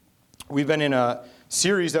We've been in a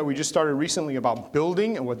series that we just started recently about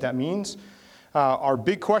building and what that means. Our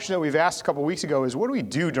big question that we've asked a couple weeks ago is, what do we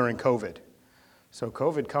do during COVID? So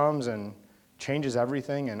COVID comes and changes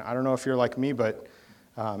everything, and I don't know if you're like me, but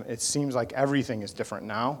it seems like everything is different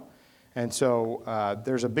now. And so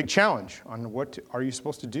there's a big challenge on what are you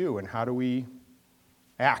supposed to do, and how do we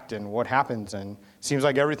act, and what happens, and it seems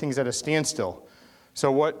like everything's at a standstill. So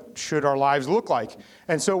what should our lives look like?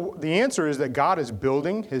 And so the answer is that God is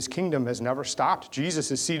building. His kingdom has never stopped.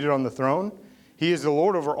 Jesus is seated on the throne. He is the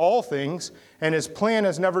Lord over all things, and his plan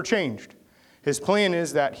has never changed. His plan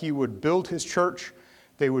is that he would build his church.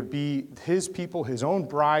 They would be his people, his own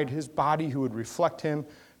bride, his body, who would reflect him,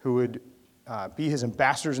 who would be his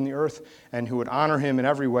ambassadors in the earth, and who would honor him in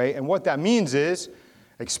every way. And what that means is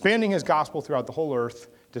expanding his gospel throughout the whole earth,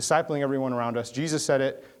 discipling everyone around us. Jesus said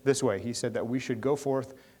it this way. He said that we should go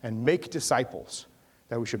forth and make disciples,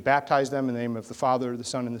 that we should baptize them in the name of the Father, the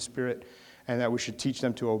Son, and the Spirit, and that we should teach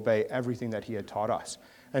them to obey everything that he had taught us.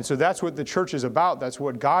 And so that's what the church is about. That's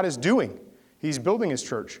what God is doing. He's building his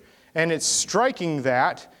church. And it's striking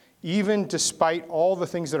that even despite all the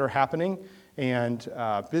things that are happening and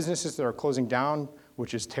businesses that are closing down,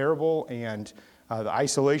 which is terrible, and the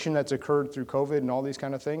isolation that's occurred through COVID and all these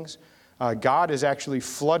kind of things, God is actually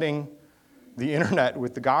flooding the internet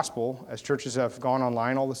with the gospel as churches have gone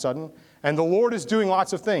online all of a sudden. And the Lord is doing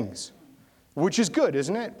lots of things, which is good,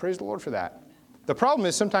 isn't it? Praise the Lord for that. The problem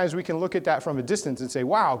is sometimes we can look at that from a distance and say,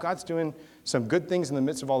 wow, God's doing some good things in the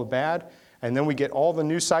midst of all the bad. And then we get all the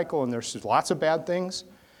news cycle and there's lots of bad things.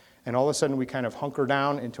 And all of a sudden we kind of hunker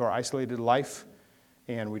down into our isolated life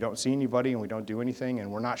and we don't see anybody and we don't do anything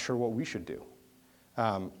and we're not sure what we should do.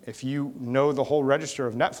 If you know the whole register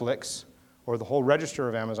of Netflix or the whole register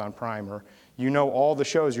of Amazon Prime, or you know all the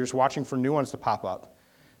shows, you're just watching for new ones to pop up,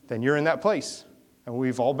 then you're in that place. And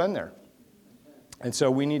we've all been there. And so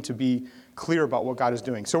we need to be clear about what God is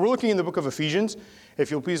doing. So we're looking in the book of Ephesians. If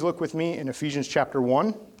you'll please look with me in Ephesians chapter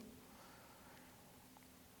 1.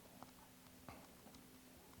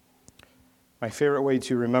 My favorite way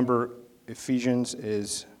to remember Ephesians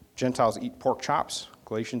is Gentiles eat pork chops.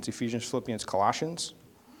 Galatians, Ephesians, Philippians, Colossians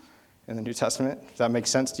in the New Testament. If that makes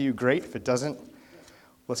sense to you, great. If it doesn't,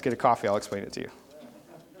 let's get a coffee. I'll explain it to you.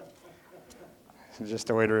 It's just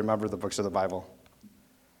a way to remember the books of the Bible.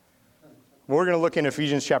 We're going to look in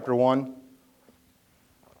Ephesians chapter 1.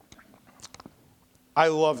 I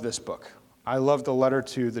love this book. I love the letter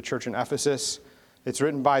to the church in Ephesus. It's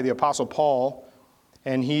written by the Apostle Paul,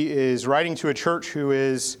 and he is writing to a church who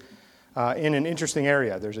is in an interesting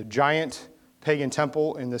area. There's a giant pagan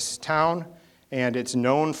temple in this town, and it's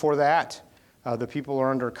known for that. The people are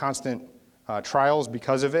under constant trials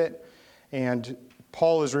because of it. And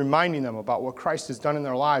Paul is reminding them about what Christ has done in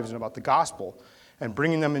their lives and about the gospel and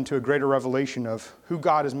bringing them into a greater revelation of who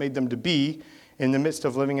God has made them to be in the midst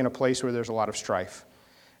of living in a place where there's a lot of strife.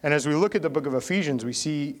 And as we look at the book of Ephesians, we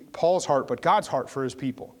see Paul's heart, but God's heart for his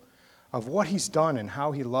people, of what he's done and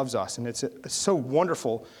how he loves us. And it's so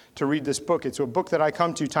wonderful to read this book. It's a book that I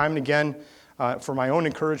come to time and again for my own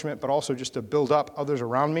encouragement, but also just to build up others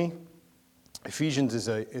around me. Ephesians is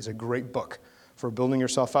a great book for building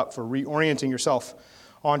yourself up, for reorienting yourself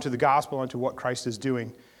onto the gospel, onto what Christ is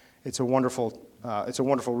doing. It's a wonderful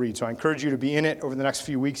read. So I encourage you to be in it over the next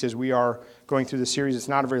few weeks as we are going through the series. It's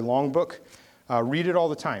not a very long book. Read it all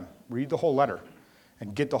the time. Read the whole letter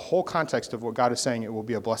and get the whole context of what God is saying. It will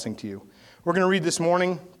be a blessing to you. We're going to read this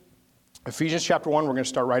morning, Ephesians chapter 1. We're going to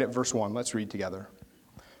start right at verse 1. Let's read together.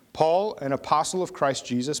 Paul, an apostle of Christ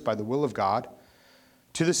Jesus by the will of God,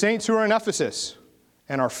 to the saints who are in Ephesus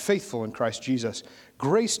and are faithful in Christ Jesus,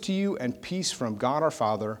 grace to you and peace from God our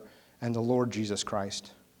Father and the Lord Jesus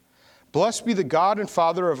Christ. Blessed be the God and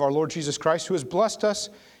Father of our Lord Jesus Christ, who has blessed us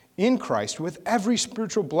in Christ with every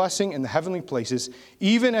spiritual blessing in the heavenly places,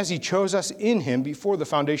 even as he chose us in him before the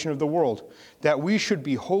foundation of the world, that we should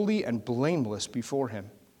be holy and blameless before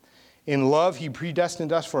him. In love, he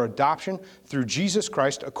predestined us for adoption through Jesus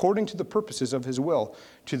Christ according to the purposes of his will,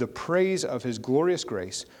 to the praise of his glorious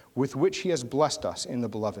grace, with which he has blessed us in the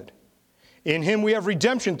beloved. In him we have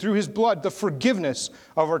redemption through his blood, the forgiveness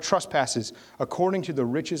of our trespasses, according to the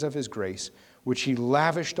riches of his grace, which he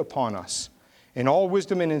lavished upon us in all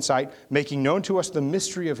wisdom and insight, making known to us the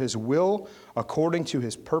mystery of his will, according to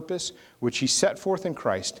his purpose, which he set forth in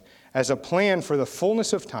Christ, as a plan for the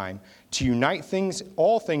fullness of time, to unite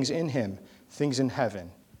all things in him, things in heaven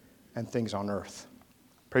and things on earth.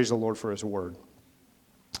 Praise the Lord for his word.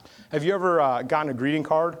 Have you ever gotten a greeting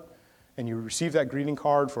card and you receive that greeting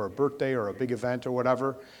card for a birthday or a big event or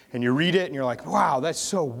whatever, and you read it and you're like, wow, that's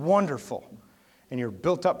so wonderful. And you're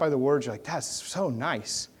built up by the words, you're like, that's so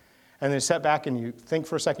nice. and then step back and you think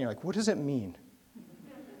for a second, you're like, what does it mean?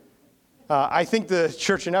 I think the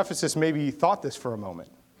church in Ephesus maybe thought this for a moment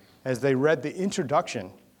as they read the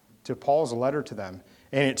introduction to Paul's letter to them.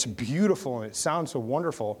 And it's beautiful, and it sounds so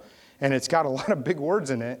wonderful, and it's got a lot of big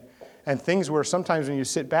words in it, and things where sometimes when you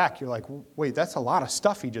sit back, you're like, wait, that's a lot of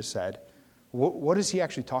stuff he just said. What is he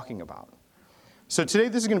actually talking about? So today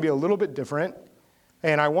this is going to be a little bit different,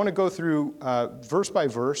 and I want to go through verse by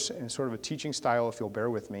verse in sort of a teaching style, if you'll bear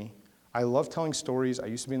with me. I love telling stories. I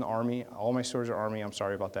used to be in the Army. All my stories are Army. I'm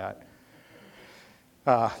sorry about that.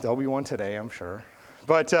 There'll be one today, I'm sure.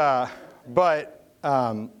 But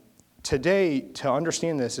today, to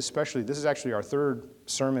understand this, especially, this is actually our third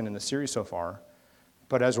sermon in the series so far.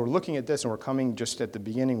 But as we're looking at this, and we're coming just at the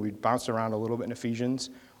beginning, we bounced around a little bit in Ephesians.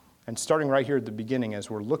 And starting right here at the beginning, as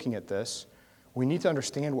we're looking at this, we need to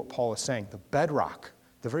understand what Paul is saying. The bedrock,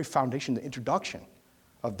 the very foundation, the introduction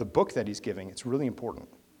of the book that he's giving. It's really important.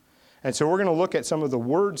 And so we're going to look at some of the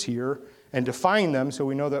words here and define them so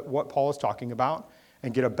we know that what Paul is talking about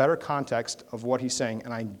and get a better context of what he's saying.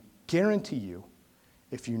 And I guarantee you,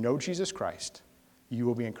 if you know Jesus Christ, you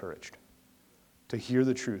will be encouraged to hear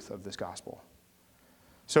the truth of this gospel.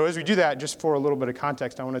 So as we do that, just for a little bit of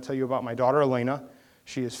context, I want to tell you about my daughter, Elena.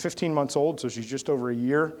 She is 15 months old, so she's just over a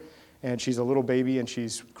year, and she's a little baby, and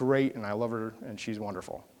she's great, and I love her, and she's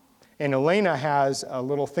wonderful. And Elena has a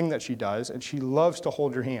little thing that she does, and she loves to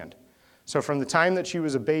hold your hand. So from the time that she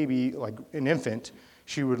was a baby, like an infant,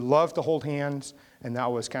 she would love to hold hands, and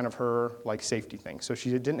that was kind of her like safety thing. So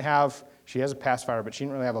she has a pacifier, but she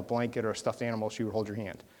didn't really have a blanket or a stuffed animal. She would hold your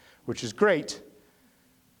hand, which is great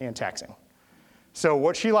and taxing. So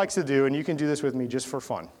what she likes to do, and you can do this with me just for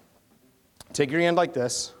fun, take your hand like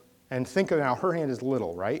this, and think of now her hand is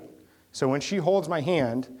little, right? So when she holds my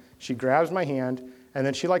hand, she grabs my hand, and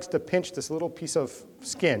then she likes to pinch this little piece of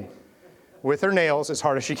skin with her nails as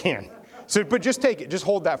hard as she can. So, but just take it. Just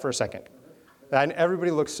hold that for a second. And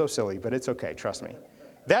everybody looks so silly, but it's okay. Trust me.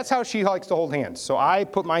 That's how she likes to hold hands. So I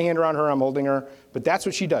put my hand around her. I'm holding her. But that's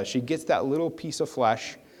what she does. She gets that little piece of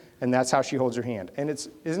flesh, and that's how she holds her hand. And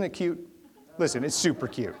isn't it cute? Listen, it's super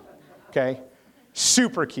cute. Okay?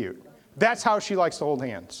 Super cute. That's how she likes to hold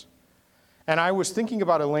hands. And I was thinking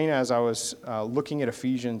about Elena as I was looking at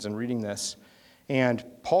Ephesians and reading this. And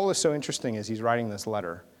Paul is so interesting as he's writing this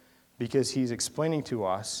letter because he's explaining to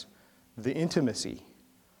us the intimacy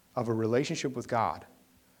of a relationship with God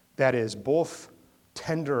that is both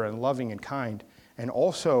tender and loving and kind. And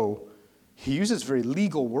also, he uses very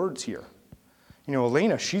legal words here. You know,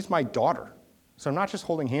 Elena, she's my daughter. So I'm not just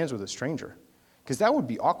holding hands with a stranger. Because that would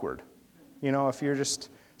be awkward. You know, if you're just,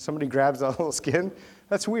 somebody grabs that little skin,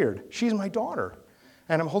 that's weird. She's my daughter.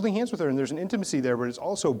 And I'm holding hands with her, and there's an intimacy there, but it's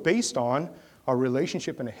also based on a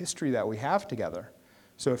relationship and a history that we have together.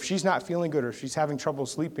 So if she's not feeling good or if she's having trouble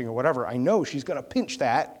sleeping or whatever, I know she's going to pinch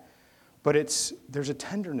that, but there's a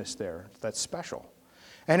tenderness there that's special.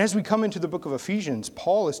 And as we come into the book of Ephesians,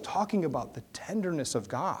 Paul is talking about the tenderness of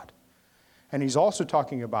God. And he's also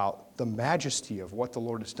talking about the majesty of what the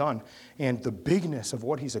Lord has done and the bigness of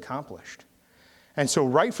what he's accomplished. And so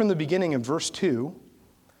right from the beginning in verse 2,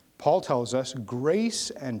 Paul tells us,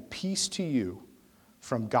 grace and peace to you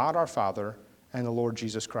from God our Father and the Lord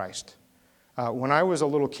Jesus Christ. When I was a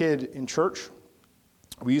little kid in church,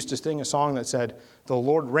 we used to sing a song that said, the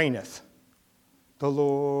Lord reigneth. The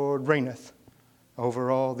Lord reigneth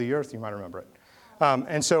over all the earth. You might remember it.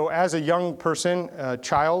 And so as a young person, a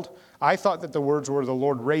child, I thought that the words were the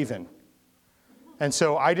Lord Raven. And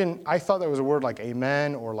so I thought that was a word like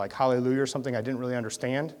amen or like hallelujah or something I didn't really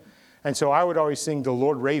understand. And so I would always sing the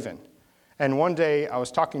Lord Raven. And one day I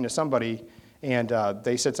was talking to somebody and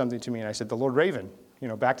they said something to me and I said, the Lord Raven, you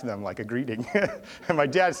know, back to them like a greeting. And my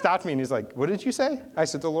dad stopped me and he's like, what did you say? I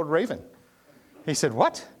said, the Lord Raven. He said,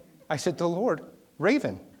 what? I said, the Lord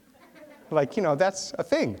Raven. Like, you know, that's a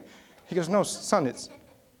thing. He goes, no, son,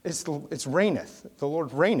 it's reigneth. The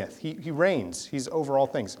Lord reigneth. He reigns. He's over all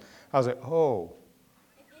things. I was like, oh,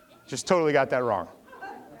 just totally got that wrong.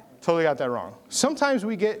 Totally got that wrong. Sometimes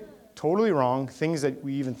we get totally wrong things that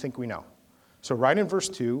we even think we know. So right in verse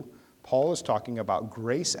 2, Paul is talking about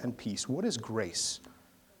grace and peace. What is grace?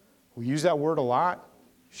 We use that word a lot.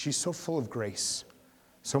 She's so full of grace,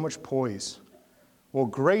 so much poise. Well,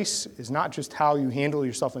 grace is not just how you handle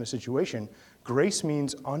yourself in a situation. Grace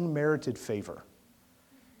means unmerited favor.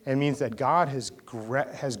 It means that God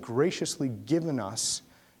has graciously given us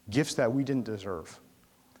gifts that we didn't deserve.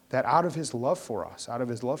 That out of his love for us, out of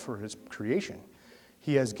his love for his creation,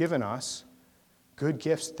 he has given us good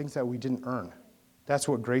gifts, things that we didn't earn. That's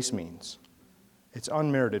what grace means. It's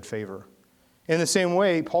unmerited favor. In the same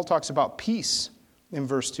way, Paul talks about peace. in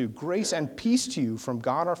verse 2. Grace and peace to you from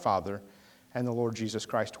God our Father and the Lord Jesus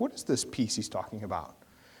Christ. What is this peace he's talking about?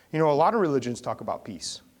 You know, a lot of religions talk about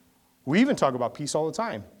peace. We even talk about peace all the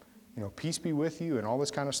time. You know, peace be with you and all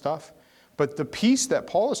this kind of stuff. But the peace that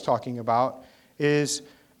Paul is talking about is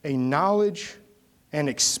a knowledge and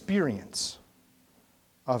experience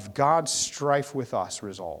of God's strife with us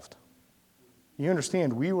resolved. You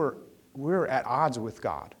understand, we were at odds with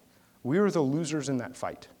God. We were the losers in that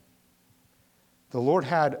fight. The Lord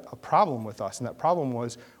had a problem with us, and that problem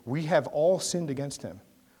was we have all sinned against him.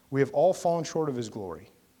 We have all fallen short of his glory.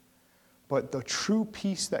 But the true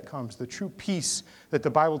peace that comes, the true peace that the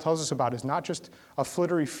Bible tells us about is not just a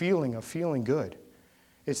flittery feeling of feeling good.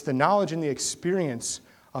 It's the knowledge and the experience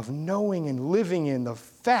of knowing and living in the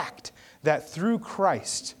fact that through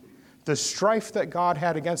Christ, the strife that God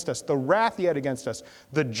had against us, the wrath he had against us,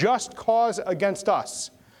 the just cause against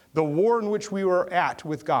us, the war in which we were at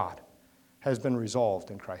with God, has been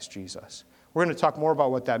resolved in Christ Jesus. We're going to talk more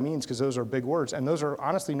about what that means because those are big words, and those are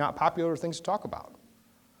honestly not popular things to talk about.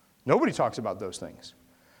 Nobody talks about those things.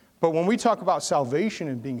 But when we talk about salvation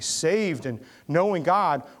and being saved and knowing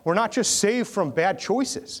God, we're not just saved from bad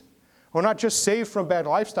choices. We're not just saved from bad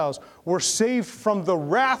lifestyles. We're saved from the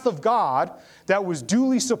wrath of God that was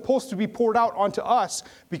duly supposed to be poured out onto us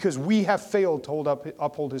because we have failed to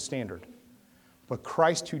uphold his standard. But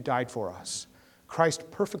Christ who died for us,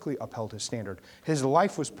 Christ perfectly upheld his standard. His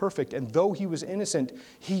life was perfect, and though he was innocent,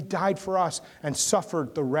 he died for us and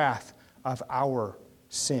suffered the wrath of our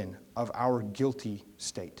sin, of our guilty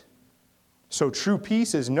state. So true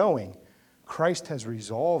peace is knowing Christ has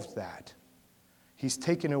resolved that. He's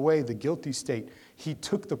taken away the guilty state. He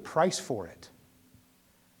took the price for it.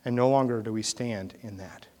 And no longer do we stand in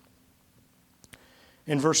that.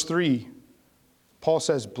 In verse 3, Paul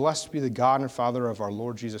says, "Blessed be the God and Father of our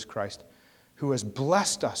Lord Jesus Christ, who has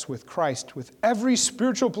blessed us with Christ with every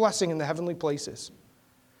spiritual blessing in the heavenly places."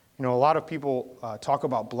 You know, a lot of people talk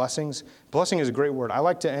about blessings. Blessing is a great word. I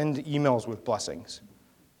like to end emails with blessings.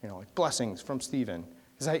 You know, like blessings from Stephen.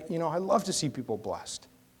 Because I love to see people blessed.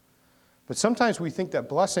 But sometimes we think that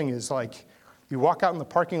blessing is like you walk out in the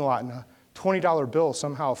parking lot and a $20 bill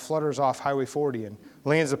somehow flutters off Highway 40 and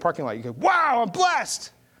lands in the parking lot. You go, wow, I'm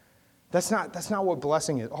blessed. That's not what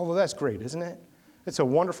blessing is. Although that's great, isn't it? It's a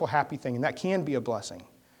wonderful, happy thing, and that can be a blessing.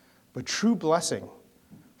 But true blessing,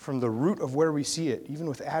 from the root of where we see it, even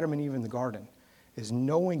with Adam and Eve in the garden, is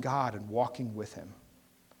knowing God and walking with him.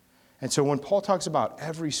 And so when Paul talks about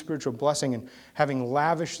every spiritual blessing and having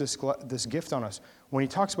lavished this gift on us, when he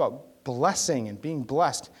talks about blessing and being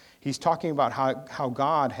blessed, he's talking about how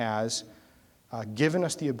God has given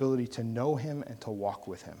us the ability to know him and to walk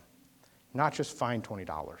with him, not just find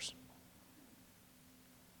 $20.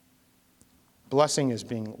 Blessing is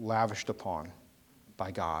being lavished upon by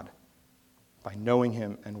God, by knowing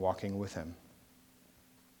him and walking with him.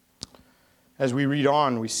 As we read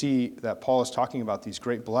on, we see that Paul is talking about these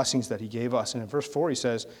great blessings that he gave us. And in verse 4, he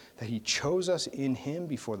says that he chose us in him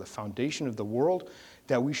before the foundation of the world,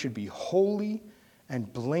 that we should be holy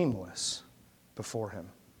and blameless before him.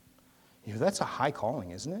 You know, that's a high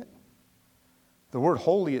calling, isn't it? The word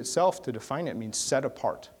holy itself, to define it, means set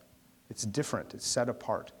apart. It's different. It's set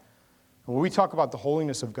apart. And when we talk about the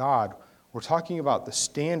holiness of God, we're talking about the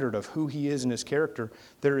standard of who he is in his character.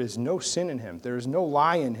 There is no sin in him. There is no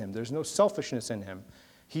lie in him. There's no selfishness in him.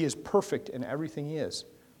 He is perfect in everything he is.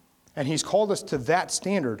 And he's called us to that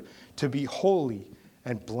standard, to be holy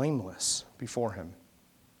and blameless before him.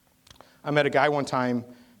 I met a guy one time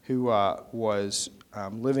who was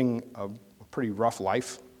living a pretty rough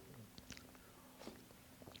life.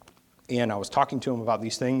 And I was talking to him about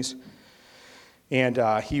these things. And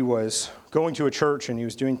he was going to a church and he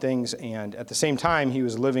was doing things, and at the same time he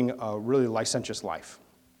was living a really licentious life.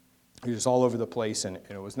 He was all over the place, and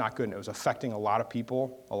it was not good, and it was affecting a lot of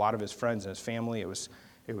people, a lot of his friends and his family. It was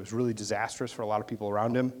really disastrous for a lot of people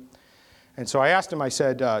around him. And so I asked him, I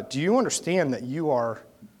said, do you understand that you are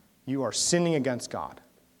sinning against God?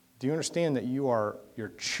 Do you understand that you're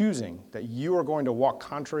choosing, that you are going to walk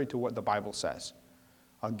contrary to what the Bible says,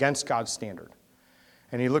 against God's standard?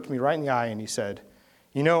 And he looked me right in the eye and he said,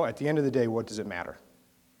 you know, at the end of the day, what does it matter?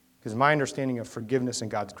 Because my understanding of forgiveness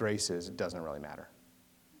and God's grace is it doesn't really matter.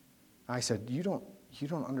 I said, you don't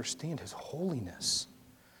understand his holiness.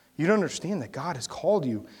 You don't understand that God has called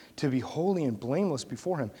you to be holy and blameless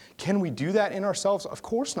before him. Can we do that in ourselves? Of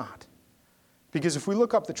course not. Because if we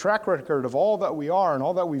look up the track record of all that we are and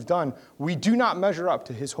all that we've done, we do not measure up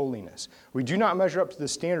to his holiness. We do not measure up to the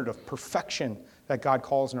standard of perfection that God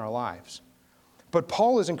calls in our lives. But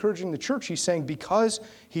Paul is encouraging the church. He's saying because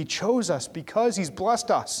he chose us, because he's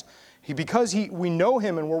blessed us, We know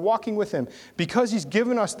him and we're walking with him, because he's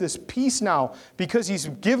given us this peace now, because he's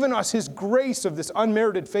given us his grace of this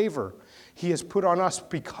unmerited favor, he has put on us,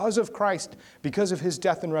 because of Christ, because of his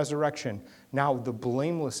death and resurrection, now the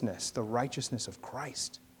blamelessness, the righteousness of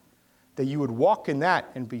Christ. That you would walk in that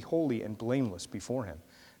and be holy and blameless before him.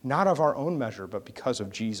 Not of our own measure, but because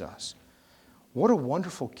of Jesus. What a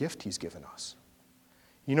wonderful gift he's given us.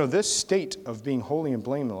 You know, this state of being holy and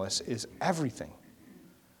blameless is everything.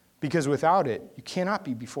 Because without it, you cannot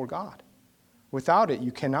be before God. Without it,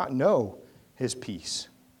 you cannot know his peace.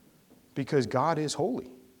 Because God is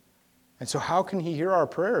holy. And so how can he hear our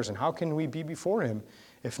prayers, and how can we be before him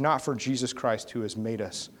if not for Jesus Christ, who has made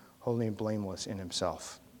us holy and blameless in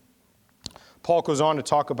himself? Paul goes on to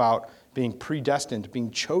talk about being predestined,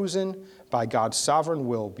 being chosen by God's sovereign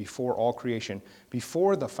will before all creation.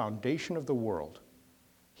 Before the foundation of the world,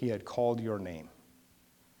 he had called your name.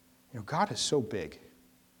 You know, God is so big.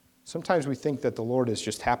 Sometimes we think that the Lord is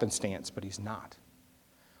just happenstance, but he's not.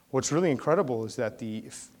 What's really incredible is that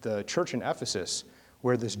the church in Ephesus,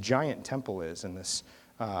 where this giant temple is, and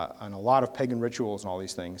a lot of pagan rituals and all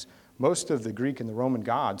these things, most of the Greek and the Roman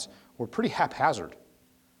gods were pretty haphazard.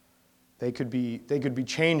 They could be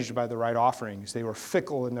changed by the right offerings. They were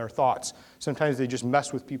fickle in their thoughts. Sometimes they just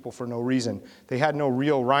messed with people for no reason. They had no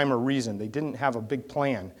real rhyme or reason. They didn't have a big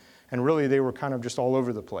plan. And really, they were kind of just all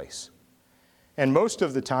over the place. And most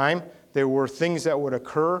of the time, there were things that would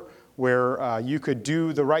occur where you could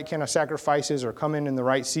do the right kind of sacrifices or come in the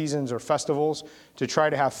right seasons or festivals to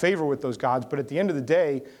try to have favor with those gods. But at the end of the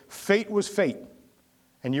day, fate was fate.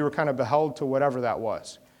 And you were kind of beheld to whatever that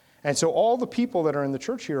was. And so all the people that are in the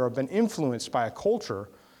church here have been influenced by a culture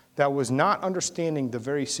that was not understanding the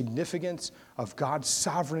very significance of God's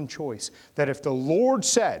sovereign choice. That if the Lord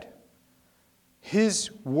said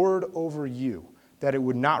his word over you, that it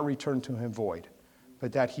would not return to him void,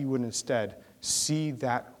 but that he would instead see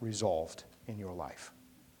that resolved in your life.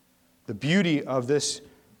 The beauty of this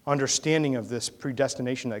understanding of this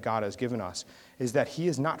predestination that God has given us is that he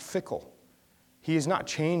is not fickle. He is not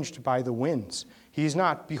changed by the winds. He is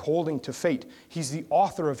not beholding to fate. He's the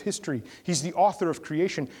author of history. He's the author of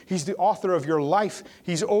creation. He's the author of your life.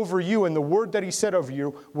 He's over you, and the word that he said over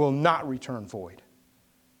you will not return void.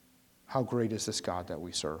 How great is this God that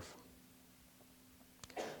we serve?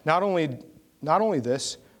 Not only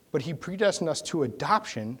this, but he predestined us to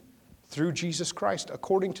adoption through Jesus Christ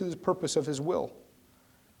according to the purpose of his will.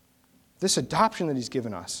 This adoption that he's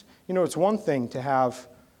given us. You know, it's one thing to have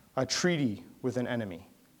a treaty with an enemy.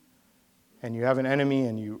 And you have an enemy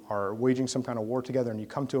and you are waging some kind of war together and you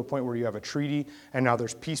come to a point where you have a treaty and now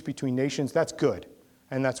there's peace between nations. That's good.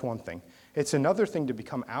 And that's one thing. It's another thing to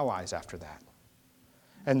become allies after that.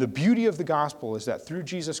 And the beauty of the gospel is that through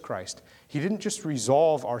Jesus Christ, he didn't just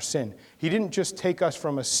resolve our sin. He didn't just take us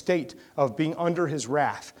from a state of being under his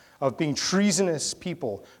wrath, of being treasonous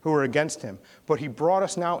people who are against him, but he brought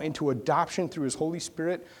us now into adoption through his Holy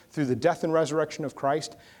Spirit, through the death and resurrection of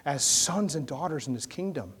Christ, as sons and daughters in his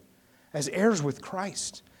kingdom, as heirs with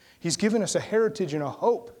Christ. He's given us a heritage and a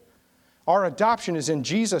hope. Our adoption is in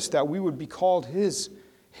Jesus, that we would be called his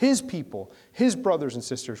people, his brothers and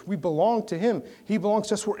sisters. We belong to him. He belongs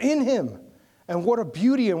to us. We're in him. And what a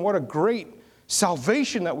beauty and what a great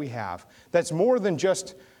salvation that we have. That's more than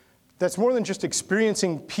just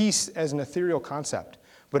experiencing peace as an ethereal concept,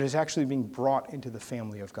 but is actually being brought into the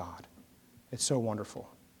family of God. It's so wonderful.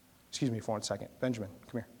 Excuse me for 1 second. Benjamin,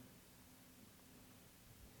 come here.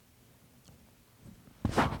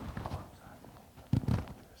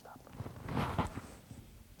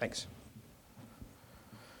 Thanks.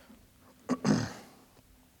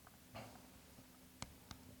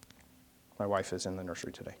 My wife is in the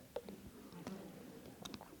nursery today.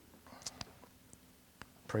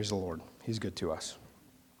 Praise the Lord. He's good to us.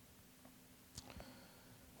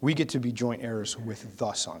 We get to be joint heirs with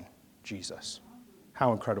the Son, Jesus.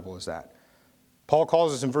 How incredible is that? Paul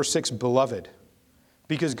calls us in verse 6, beloved,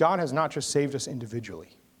 because God has not just saved us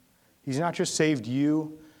individually. He's not just saved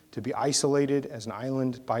you to be isolated as an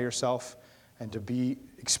island by yourself and to be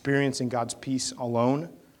experiencing God's peace alone,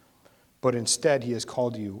 but instead he has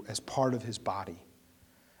called you as part of his body.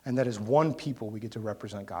 And that as one people we get to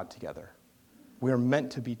represent God together. We are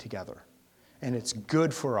meant to be together. And it's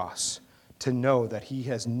good for us to know that he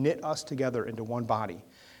has knit us together into one body.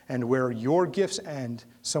 And where your gifts end,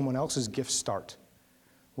 someone else's gifts start.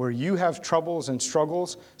 Where you have troubles and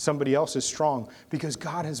struggles, somebody else is strong. Because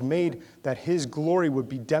God has made that his glory would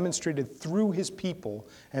be demonstrated through his people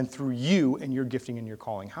and through you and your gifting and your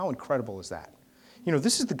calling. How incredible is that? You know,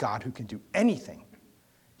 this is the God who can do anything.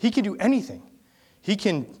 He can do anything. He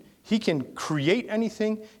can He can create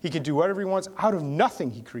anything. He can do whatever he wants. Out of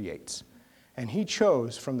nothing, he creates. And he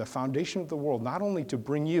chose from the foundation of the world not only to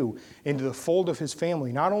bring you into the fold of his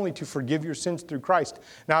family, not only to forgive your sins through Christ,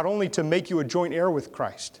 not only to make you a joint heir with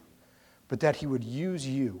Christ, but that he would use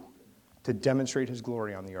you to demonstrate his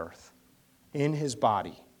glory on the earth, in his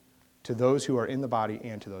body, to those who are in the body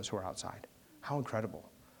and to those who are outside. How incredible.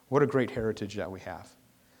 What a great heritage that we have.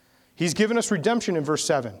 He's given us redemption in verse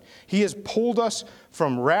 7. He has pulled us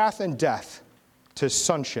from wrath and death to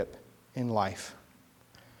sonship in life.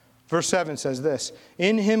 Verse 7 says this,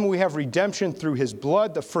 in him we have redemption through his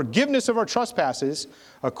blood, the forgiveness of our trespasses,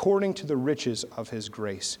 according to the riches of his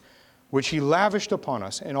grace, which he lavished upon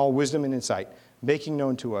us in all wisdom and insight, making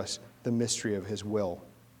known to us the mystery of his will.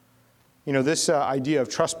 You know, this idea of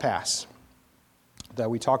trespass that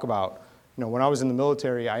we talk about, you know, when I was in the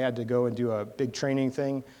military, I had to go and do a big training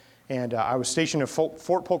thing, and I was stationed at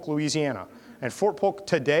Fort Polk, Louisiana. And Fort Polk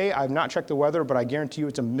today, I've not checked the weather, but I guarantee you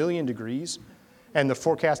it's 1,000,000 degrees, and the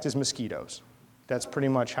forecast is mosquitoes. That's pretty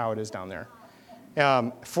much how it is down there.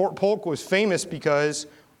 Fort Polk was famous because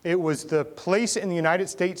it was the place in the United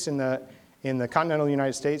States, in the continental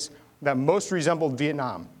United States, that most resembled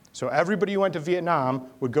Vietnam. So everybody who went to Vietnam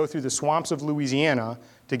would go through the swamps of Louisiana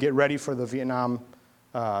to get ready for the Vietnam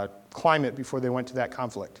climate before they went to that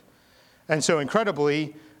conflict. And so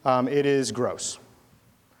incredibly, it is gross.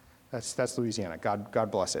 That's Louisiana.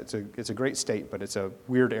 God bless it. It's a great state, but it's a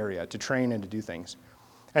weird area to train and to do things.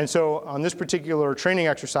 And so on this particular training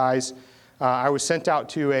exercise, I was sent out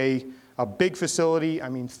to a big facility. I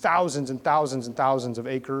mean, thousands and thousands and thousands of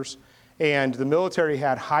acres. And the military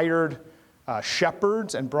had hired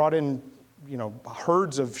shepherds and brought in, you know,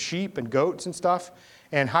 herds of sheep and goats and stuff,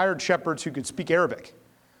 and hired shepherds who could speak Arabic.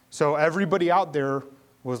 So everybody out there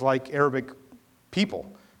was like Arabic people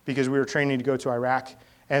because we were training to go to Iraq.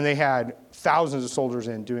 And they had thousands of soldiers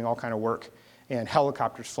in doing all kind of work and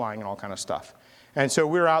helicopters flying and all kind of stuff. And so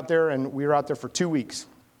we were out there for 2 weeks.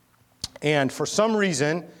 And for some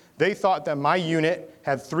reason, they thought that my unit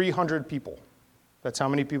had 300 people. That's how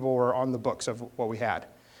many people were on the books of what we had.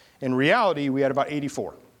 In reality, we had about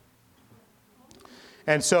 84.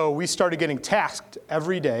 And so we started getting tasked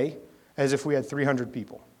every day as if we had 300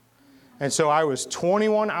 people. And so I was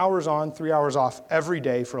 21 hours on, 3 hours off every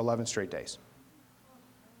day for 11 straight days.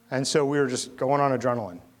 And so we were just going on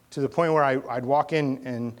adrenaline to the point where I'd walk in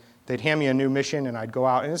and they'd hand me a new mission and I'd go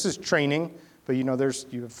out. And this is training, but you know,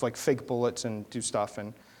 you have like fake bullets and do stuff.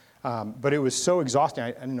 And but it was so exhausting.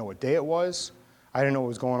 I didn't know what day it was. I didn't know what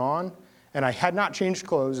was going on. And I had not changed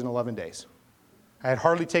clothes in 11 days. I had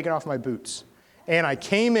hardly taken off my boots. And I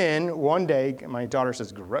came in one day, my daughter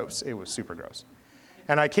says, gross. It was super gross.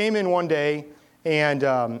 And I came in one day and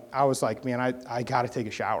I was like, man, I got to take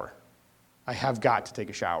a shower. I have got to take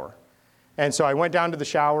a shower. And so I went down to the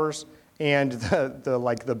showers, and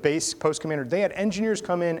the base post commander, they had engineers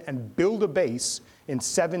come in and build a base in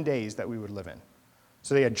 7 days that we would live in.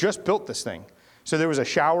 So they had just built this thing. So there was a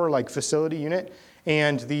shower like facility unit,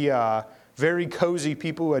 and the very cozy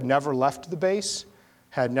people who had never left the base,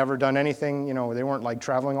 had never done anything, you know, they weren't like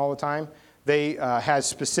traveling all the time. They had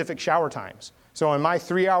specific shower times. So in my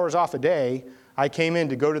 3 hours off a day, I came in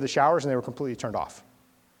to go to the showers, and they were completely turned off.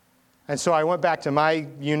 And so I went back to my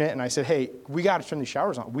unit and I said, hey, we got to turn these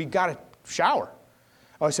showers on. We got to shower.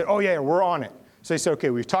 Oh, I said, oh, yeah, we're on it. So they said, okay,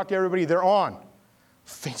 we've talked to everybody. They're on.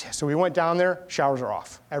 Fantastic. So we went down there. Showers are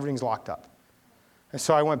off. Everything's locked up. And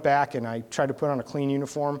so I went back and I tried to put on a clean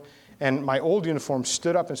uniform. And my old uniform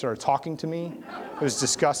stood up and started talking to me. It was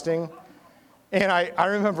disgusting. And I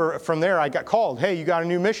remember from there I got called, hey, you got a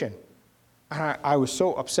new mission. And I was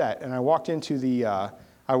so upset. And I walked into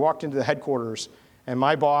the headquarters. And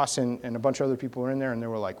my boss and a bunch of other people were in there, and they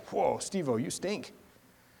were like, whoa, Steve-O, you stink.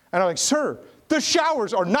 And I'm like, sir, the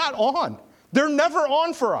showers are not on. They're never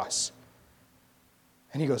on for us.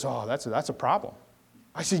 And he goes, oh, that's a problem.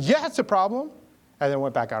 I said, yeah, it's a problem. And then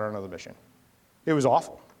went back out on another mission. It was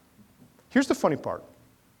awful. Here's the funny part.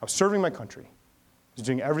 I was serving my country. I was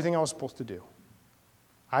doing everything I was supposed to do.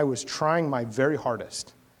 I was trying my very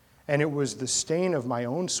hardest. And it was the stain of my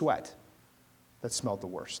own sweat that smelled the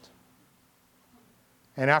worst.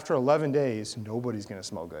 And after 11 days, nobody's going to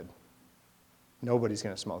smell good. Nobody's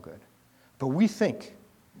going to smell good. But we think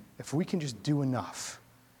if we can just do enough,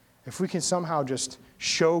 if we can somehow just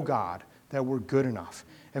show God that we're good enough,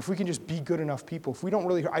 if we can just be good enough people, if we don't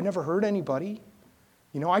really, I never hurt anybody.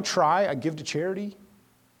 You know, I try, I give to charity.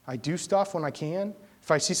 I do stuff when I can.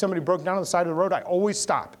 If I see somebody broken down on the side of the road, I always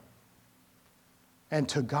stop. And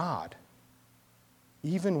to God,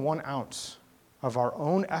 even 1 ounce of our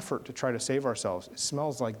own effort to try to save ourselves, it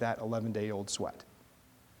smells like that 11-day-old sweat.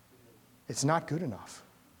 It's not good enough.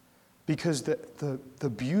 Because the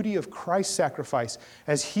beauty of Christ's sacrifice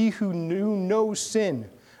as he who knew no sin,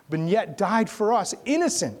 but yet died for us,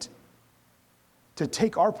 innocent, to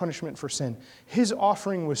take our punishment for sin, his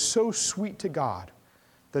offering was so sweet to God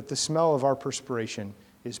that the smell of our perspiration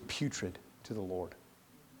is putrid to the Lord.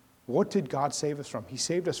 What did God save us from? He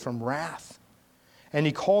saved us from wrath. And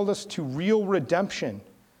he called us to real redemption,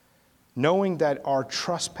 knowing that our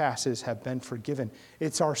trespasses have been forgiven.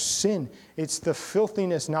 It's our sin. It's the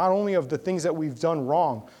filthiness not only of the things that we've done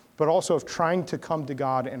wrong, but also of trying to come to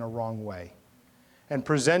God in a wrong way and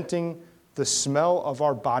presenting the smell of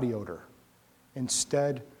our body odor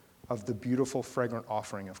instead of the beautiful, fragrant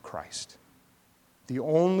offering of Christ. The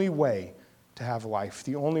only way to have life,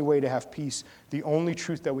 the only way to have peace, the only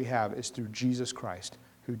truth that we have is through Jesus Christ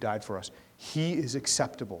who died for us. He is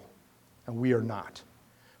acceptable, and we are not.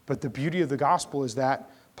 But the beauty of the gospel is that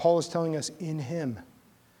Paul is telling us in him,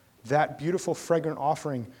 that beautiful, fragrant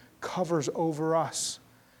offering covers over us.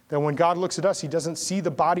 That when God looks at us, he doesn't see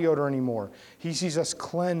the body odor anymore. He sees us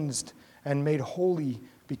cleansed and made holy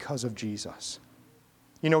because of Jesus.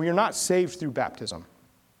 You know, you're not saved through baptism.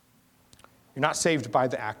 You're not saved by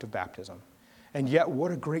the act of baptism. And yet,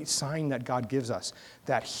 what a great sign that God gives us,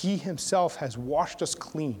 that he himself has washed us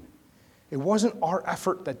clean. It wasn't our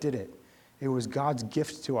effort that did it. It was God's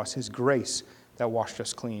gift to us, his grace, that washed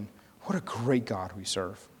us clean. What a great God we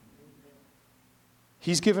serve.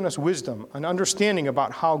 He's given us wisdom, an understanding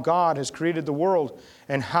about how God has created the world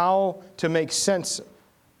and how to make sense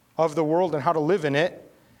of the world and how to live in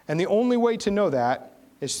it. And the only way to know that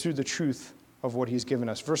is through the truth of what he's given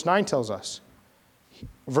us. Verse 9 tells us,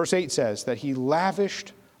 verse 8 says that he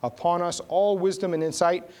lavished upon us all wisdom and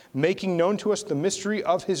insight, making known to us the mystery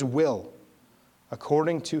of his will,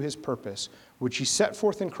 according to his purpose, which he set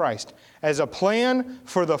forth in Christ as a plan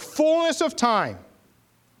for the fullness of time.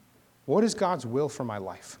 What is God's will for my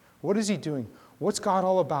life? What is he doing? What's God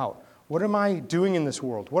all about? What am I doing in this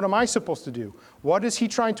world? What am I supposed to do? What is he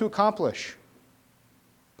trying to accomplish?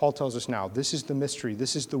 Paul tells us now, this is the mystery.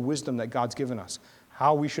 This is the wisdom that God's given us,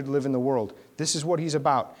 how we should live in the world. This is what he's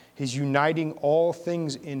about. He's uniting all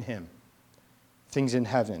things in him, things in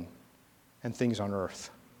heaven and things on earth.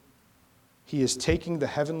 He is taking the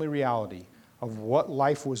heavenly reality of what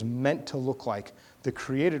life was meant to look like, the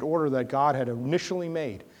created order that God had initially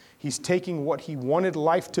made. He's taking what he wanted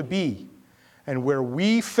life to be, and where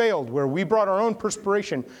we failed, where we brought our own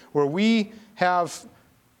perspiration, where we have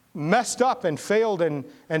messed up and failed and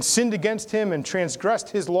sinned against him and transgressed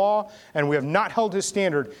his law, and we have not held his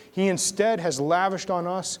standard, he instead has lavished on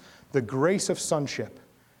us the grace of sonship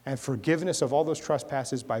and forgiveness of all those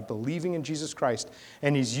trespasses by believing in Jesus Christ.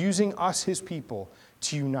 And he's using us, his people,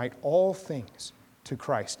 to unite all things to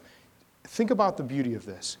Christ. Think about the beauty of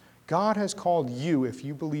this. God has called you, if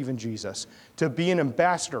you believe in Jesus, to be an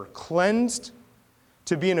ambassador, cleansed,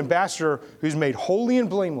 to be an ambassador who's made holy and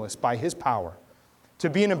blameless by his power, to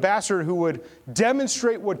be an ambassador who would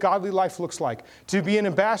demonstrate what godly life looks like, to be an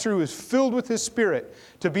ambassador who is filled with his Spirit,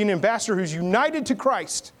 to be an ambassador who's united to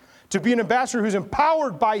Christ, to be an ambassador who's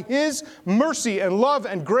empowered by his mercy and love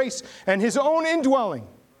and grace and his own indwelling,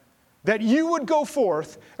 that you would go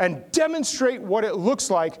forth and demonstrate what it looks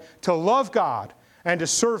like to love God and to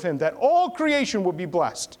serve him, that all creation will be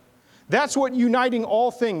blessed. That's what uniting all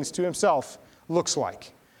things to himself looks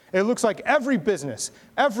like. It looks like every business,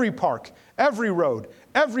 every park, every road,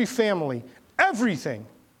 every family, everything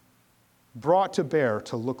brought to bear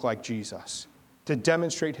to look like Jesus, to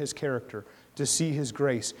demonstrate his character, to see his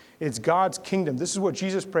grace. It's God's kingdom. This is what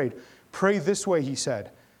Jesus prayed. Pray this way, he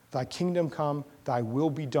said, thy kingdom come, thy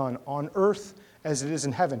will be done on earth as it is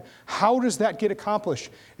in heaven. How does that get accomplished?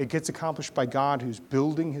 It gets accomplished by God who's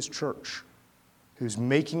building his church, who's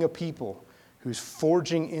making a people, who's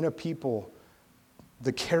forging in a people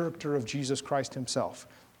the character of Jesus Christ himself,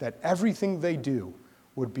 that everything they do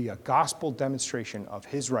would be a gospel demonstration of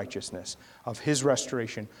his righteousness, of his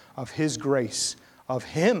restoration, of his grace, of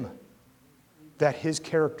him, that his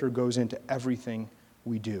character goes into everything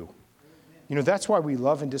we do. You know, that's why we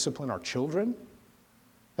love and discipline our children.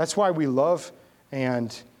 That's why we love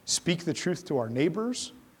and speak the truth to our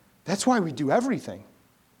neighbors. That's why we do everything.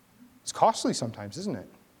 It's costly sometimes, isn't it?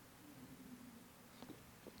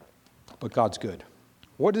 But God's good.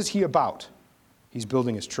 What is he about? He's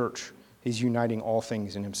building his church. He's uniting all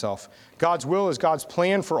things in himself. God's will is God's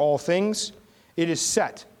plan for all things. It is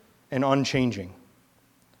set and unchanging.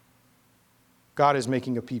 God is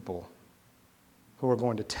making a people who are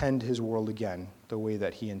going to tend his world again the way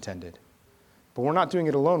that he intended. But we're not doing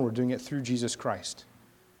it alone. We're doing it through Jesus Christ,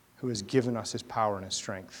 who has given us his power and his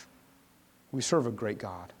strength. We serve a great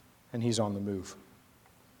God, and he's on the move.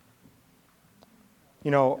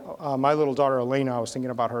 My little daughter, Elena, I was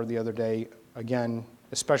thinking about her the other day, again,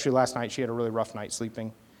 especially last night. She had a really rough night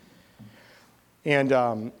sleeping.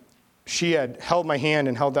 And she had held my hand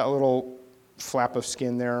and held that little flap of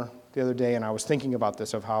skin there the other day, and I was thinking about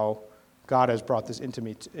this, of how God has brought this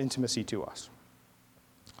intimacy to us.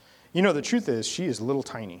 The truth is, she is little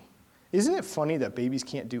tiny. Isn't it funny that babies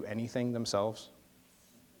can't do anything themselves?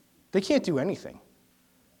 They can't do anything.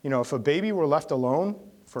 If a baby were left alone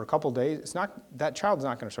for a couple days, that child's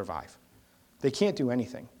not going to survive. They can't do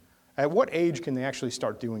anything. At what age can they actually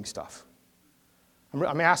start doing stuff?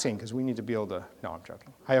 I'm asking because we need to be able to. No, I'm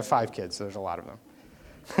joking. I have 5 kids, so there's a lot of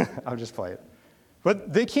them. I'll just play it.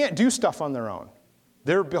 But they can't do stuff on their own.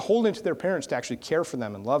 They're beholden to their parents to actually care for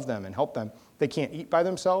them and love them and help them. They can't eat by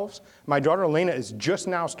themselves. My daughter Elena is just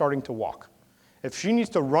now starting to walk. If she needs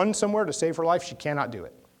to run somewhere to save her life, she cannot do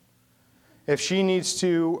it. If she needs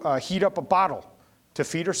to heat up a bottle to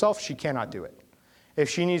feed herself, she cannot do it. If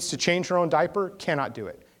she needs to change her own diaper, cannot do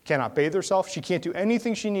it. Cannot bathe herself. She can't do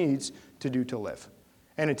anything she needs to do to live.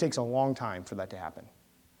 And it takes a long time for that to happen.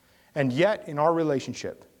 And yet, in our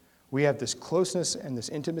relationship, we have this closeness and this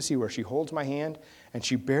intimacy where she holds my hand and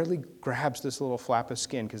she barely grabs this little flap of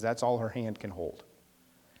skin because that's all her hand can hold.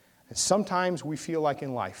 And sometimes we feel like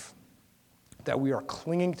in life that we are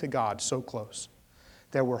clinging to God so close,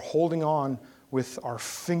 that we're holding on with our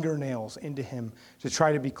fingernails into Him to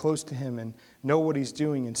try to be close to Him and know what He's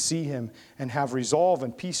doing and see Him and have resolve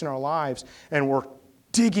and peace in our lives. And we're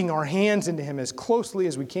digging our hands into Him as closely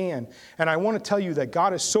as we can. And I want to tell you that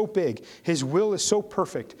God is so big. His will is so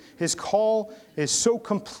perfect. His call is so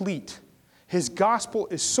complete. His gospel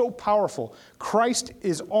is so powerful. Christ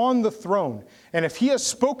is on the throne. And if He has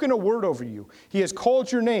spoken a word over you, He has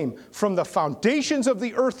called your name, from the foundations of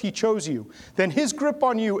the earth He chose you, then His grip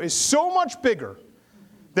on you is so much bigger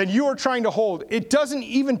than you are trying to hold. It doesn't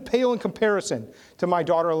even pale in comparison to my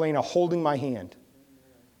daughter Elena holding my hand.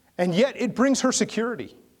 And yet it brings her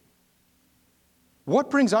security.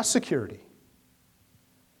 What brings us security?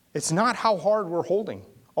 It's not how hard we're holding,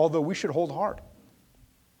 although we should hold hard.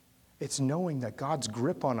 It's knowing that God's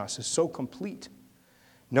grip on us is so complete.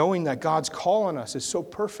 Knowing that God's call on us is so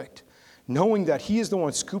perfect. Knowing that He is the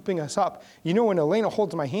one scooping us up. When Elena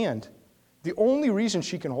holds my hand, the only reason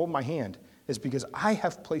she can hold my hand is because I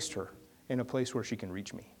have placed her in a place where she can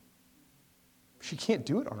reach me. She can't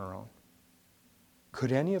do it on her own.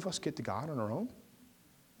 Could any of us get to God on our own?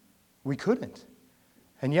 We couldn't.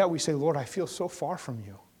 And yet we say, Lord, I feel so far from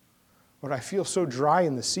you. Lord, I feel so dry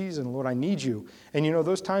in the season. Lord, I need you. And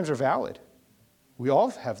those times are valid. We all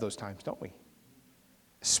have those times, don't we?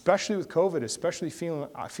 Especially with COVID, especially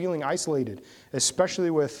feeling isolated,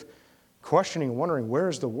 especially with questioning and wondering, where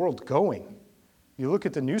is the world going? You look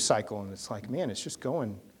at the news cycle and it's like, man, it's just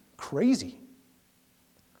going crazy.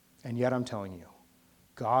 And yet I'm telling you,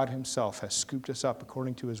 God Himself has scooped us up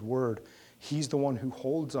according to His word. He's the one who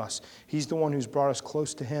holds us. He's the one who's brought us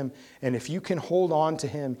close to Him. And if you can hold on to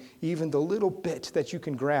Him, even the little bit that you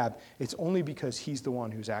can grab, it's only because He's the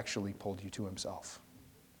one who's actually pulled you to Himself.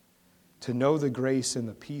 To know the grace and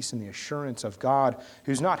the peace and the assurance of God,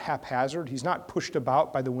 who's not haphazard. He's not pushed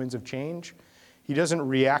about by the winds of change. He doesn't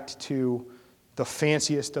react to the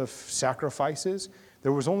fanciest of sacrifices.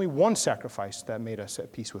 There was only one sacrifice that made us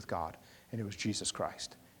at peace with God, and it was Jesus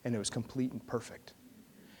Christ. And it was complete and perfect.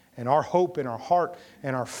 And our hope in our heart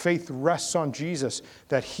and our faith rests on Jesus,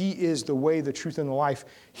 that He is the way, the truth, and the life.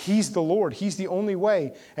 He's the Lord. He's the only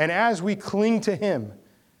way. And as we cling to Him,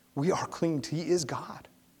 we are clinging to He is God.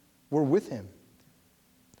 We're with Him.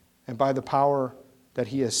 And by the power that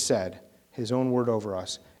He has said, His own word over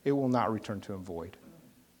us, it will not return to Him void.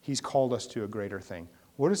 He's called us to a greater thing.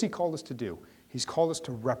 What has He called us to do? He's called us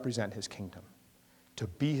to represent His kingdom, to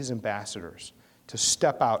be His ambassadors, to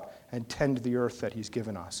step out and tend the earth that He's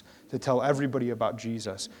given us, to tell everybody about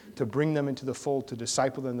Jesus, to bring them into the fold, to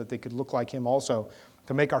disciple them that they could look like Him also,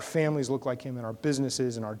 to make our families look like Him in our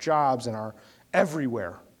businesses and our jobs and our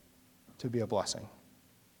everywhere, to be a blessing.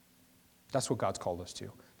 That's what God's called us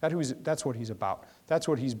to. That's what He's about. That's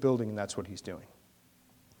what He's building, and that's what He's doing.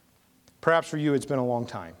 Perhaps for you it's been a long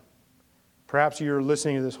time. Perhaps you're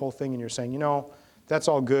listening to this whole thing and you're saying, that's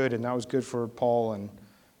all good, and that was good for Paul, and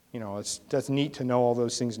that's neat to know all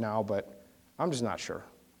those things now, but I'm just not sure.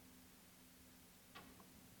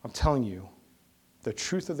 I'm telling you, the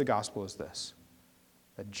truth of the gospel is this,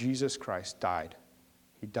 that Jesus Christ died.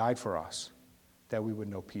 He died for us, that we would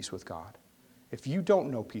know peace with God. If you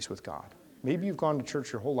don't know peace with God, maybe you've gone to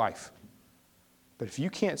church your whole life, but if you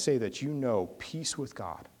can't say that you know peace with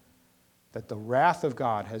God, that the wrath of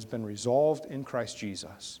God has been resolved in Christ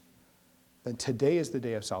Jesus, then today is the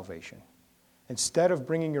day of salvation. instead of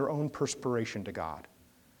bringing your own perspiration to God,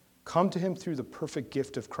 come to him through the perfect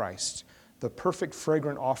gift of Christ, the perfect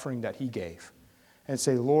fragrant offering that he gave, and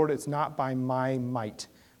say, Lord, it's not by my might,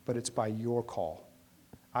 but it's by your call.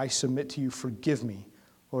 I submit to you, forgive me.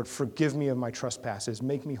 Lord, forgive me of my trespasses.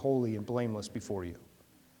 Make me holy and blameless before you.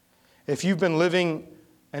 If you've been living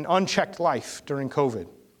an unchecked life during COVID,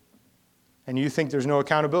 and you think there's no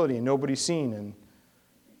accountability and nobody's seen, and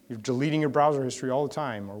you're deleting your browser history all the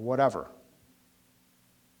time or whatever,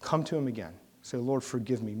 come to him again. Say, Lord,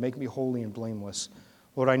 forgive me. Make me holy and blameless.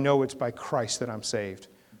 Lord, I know it's by Christ that I'm saved.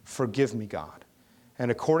 Forgive me, God. And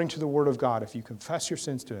according to the word of God, if you confess your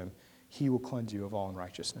sins to him, he will cleanse you of all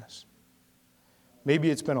unrighteousness. Maybe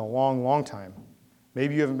it's been a long, long time.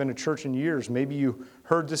 Maybe you haven't been to church in years. Maybe you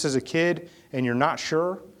heard this as a kid and you're not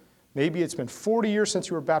sure. Maybe it's been 40 years since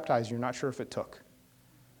you were baptized and you're not sure if it took.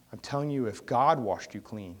 I'm telling you, if God washed you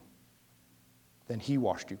clean, then he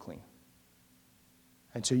washed you clean.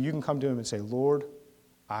 And so you can come to him and say, Lord,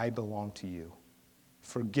 I belong to you.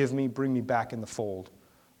 Forgive me, bring me back in the fold.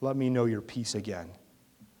 Let me know your peace again.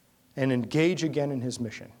 And engage again in his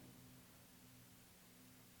mission.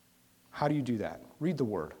 How do you do that? Read the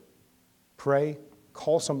word. Pray.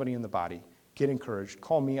 Call somebody in the body. Get encouraged.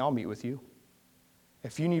 Call me. I'll meet with you.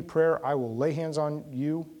 If you need prayer, I will lay hands on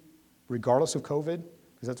you, regardless of COVID,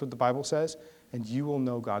 because that's what the Bible says, and you will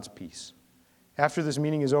know God's peace. After this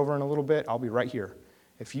meeting is over in a little bit, I'll be right here.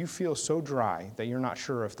 If you feel so dry that you're not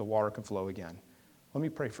sure if the water can flow again, let me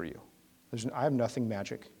pray for you. I have nothing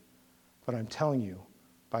magic, but I'm telling you,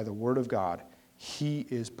 by the word of God, he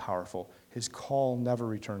is powerful. His call never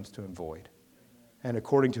returns to him void. And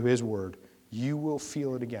according to his word, you will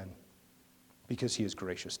feel it again because he is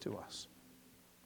gracious to us.